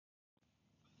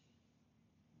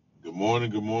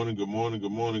morning, good morning, good morning,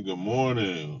 good morning, good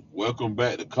morning. Welcome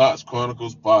back to Cox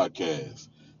Chronicles Podcast.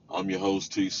 I'm your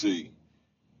host, TC,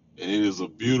 and it is a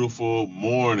beautiful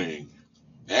morning.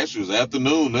 Actually, it's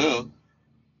afternoon now,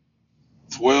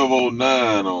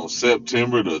 12:09 on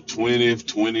September the 20th,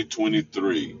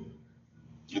 2023.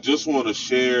 I just want to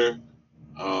share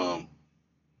um,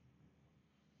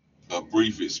 a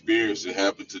brief experience that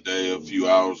happened today a few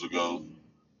hours ago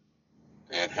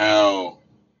and how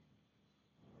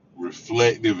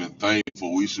reflective and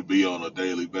thankful we should be on a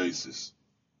daily basis.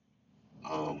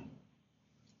 Um,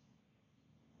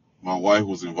 My wife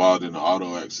was involved in an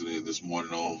auto accident this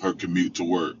morning on her commute to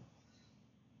work.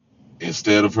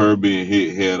 Instead of her being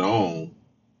hit head on,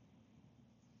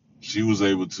 she was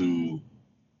able to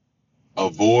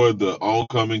avoid the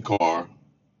oncoming car,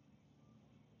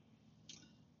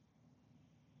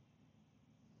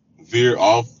 veer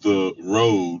off the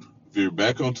road, veer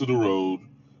back onto the road,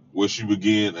 where she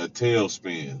began a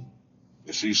tailspin.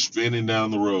 And she's spinning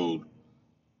down the road.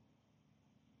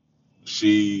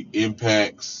 She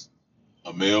impacts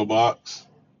a mailbox,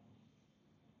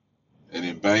 an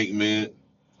embankment,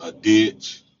 a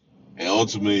ditch, and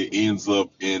ultimately ends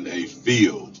up in a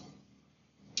field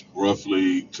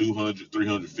roughly 200,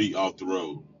 300 feet off the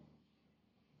road.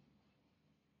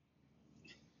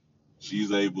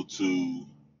 She's able to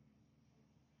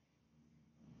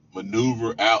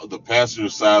maneuver out the passenger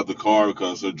side of the car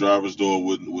because her driver's door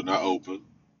would not open,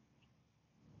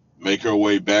 make her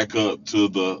way back up to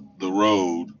the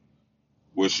road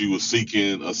where she was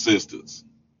seeking assistance.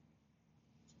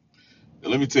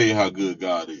 And let me tell you how good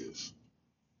God is.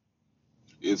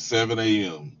 It's 7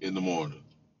 a.m. in the morning.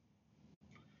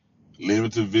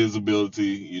 Limited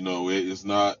visibility, it's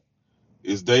not,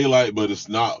 it's daylight, but it's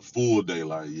not full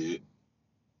daylight yet.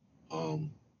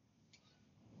 Um,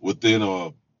 Within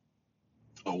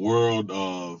a world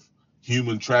of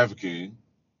human trafficking,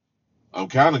 I'm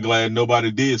kind of glad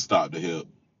nobody did stop to help.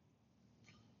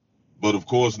 But of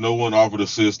course, no one offered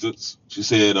assistance. She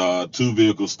said two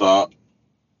vehicles stopped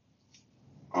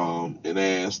and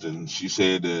asked, and she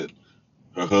said that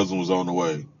her husband was on the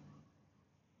way.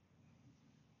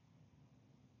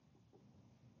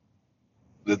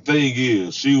 The thing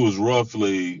is, she was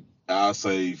roughly, I'll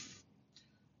say,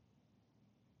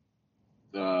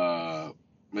 uh,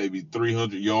 maybe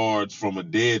 300 yards from a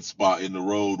dead spot in the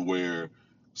road where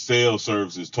cell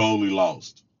service is totally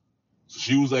lost. So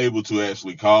she was able to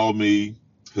actually call me,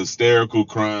 hysterical,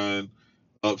 crying,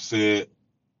 upset,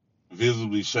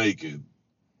 visibly shaken,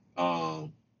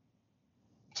 um,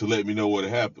 to let me know what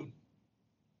had happened.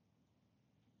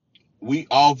 We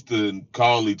often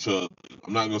call each other.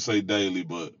 I'm not gonna say daily,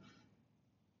 but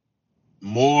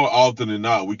more often than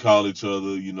not, we call each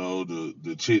other.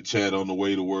 The chit chat on the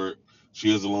way to work.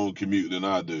 She has a longer commute than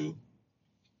I do.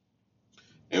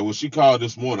 And when she called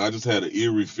this morning, I just had an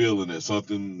eerie feeling that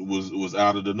something was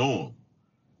out of the norm.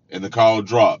 And the call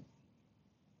dropped.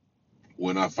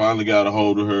 When I finally got a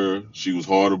hold of her, she was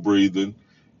hard of breathing.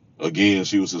 Again,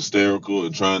 she was hysterical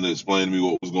and trying to explain to me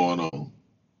what was going on.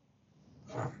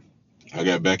 I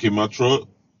got back in my truck.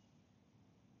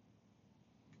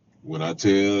 When I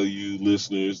tell you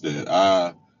listeners that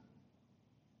I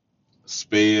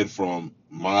sped from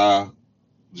my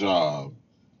job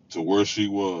to where she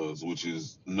was, which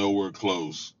is nowhere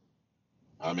close.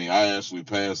 I mean, I actually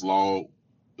passed law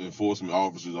enforcement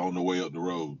officers on the way up the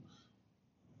road.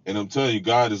 And I'm telling you,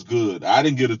 God is good. I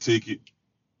didn't get a ticket.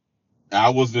 I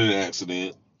wasn't in an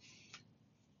accident,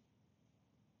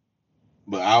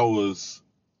 but I was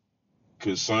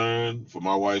concerned for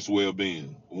my wife's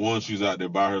well-being. One, she's out there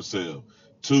by herself.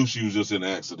 Two, she was just in an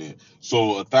accident.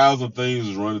 So 1,000 things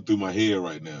is running through my head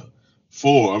right now.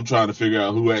 Four, I'm trying to figure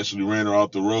out who actually ran her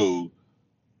off the road.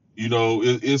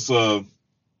 It's a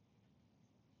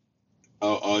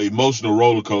emotional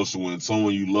roller coaster when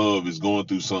someone you love is going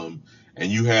through something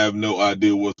and you have no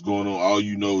idea what's going on. All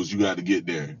you know is you got to get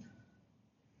there.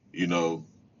 You know,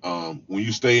 when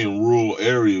you stay in rural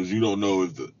areas, you don't know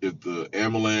if the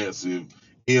ambulance, if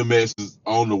EMS is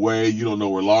on the way. You don't know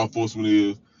where law enforcement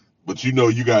is, but you know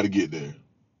you got to get there.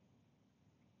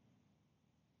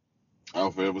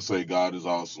 I'll forever say God is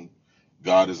awesome.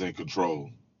 God is in control.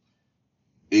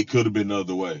 It could have been the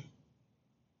other way.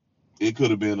 It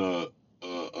could have been a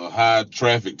high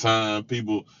traffic time,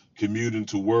 people commuting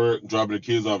to work, dropping their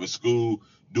kids off at school,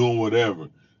 doing whatever.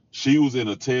 She was in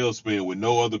a tailspin with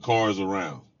no other cars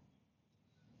around.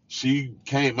 She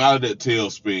came out of that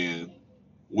tailspin,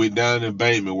 went down an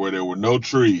embankment where there were no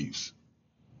trees,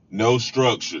 no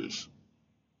structures.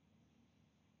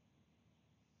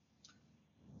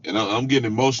 And I'm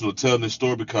getting emotional telling this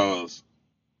story because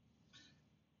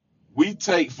We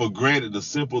take for granted the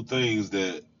simple things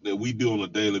that we do on a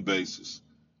daily basis.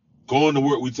 Going to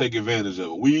work, we take advantage of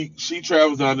it. She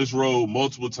travels down this road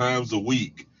multiple times a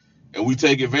week, and we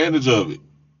take advantage of it.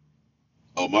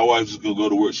 Oh, my wife's just gonna go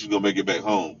to work. She's gonna make it back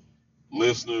home.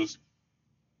 Listeners,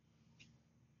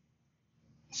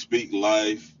 speak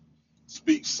life,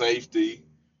 speak safety,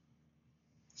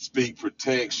 speak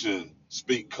protection,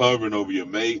 speak covering over your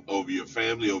mate, over your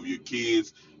family, over your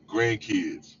kids,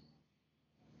 grandkids.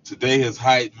 Today has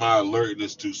heightened my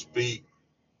alertness to speak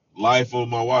life of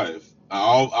my wife. I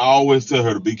always tell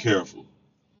her to be careful,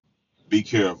 be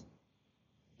careful.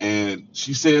 And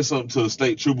she said something to the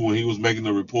state trooper when he was making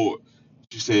the report.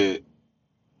 She said,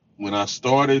 when I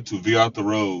started to veer out the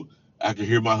road, I could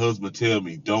hear my husband tell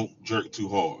me, don't jerk too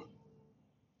hard.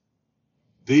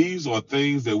 These are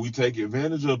things that we take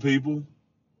advantage of, people.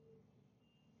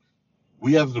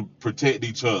 We have to protect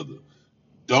each other.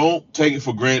 Don't take it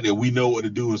for granted that we know what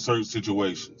to do in certain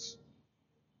situations.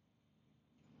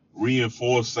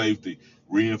 Reinforce safety,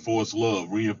 reinforce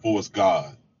love, reinforce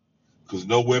God. Because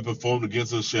no weapon formed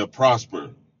against us shall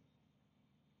prosper.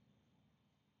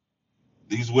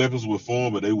 These weapons will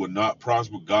form, but they will not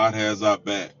prosper. God has our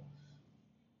back.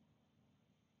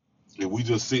 If we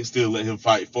just sit still, let him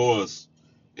fight for us.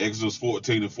 Exodus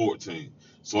 14:14.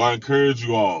 So I encourage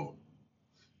you all,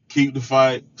 keep the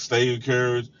fight, stay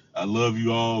encouraged. I love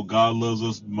you all. God loves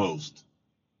us most.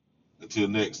 Until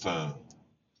next time.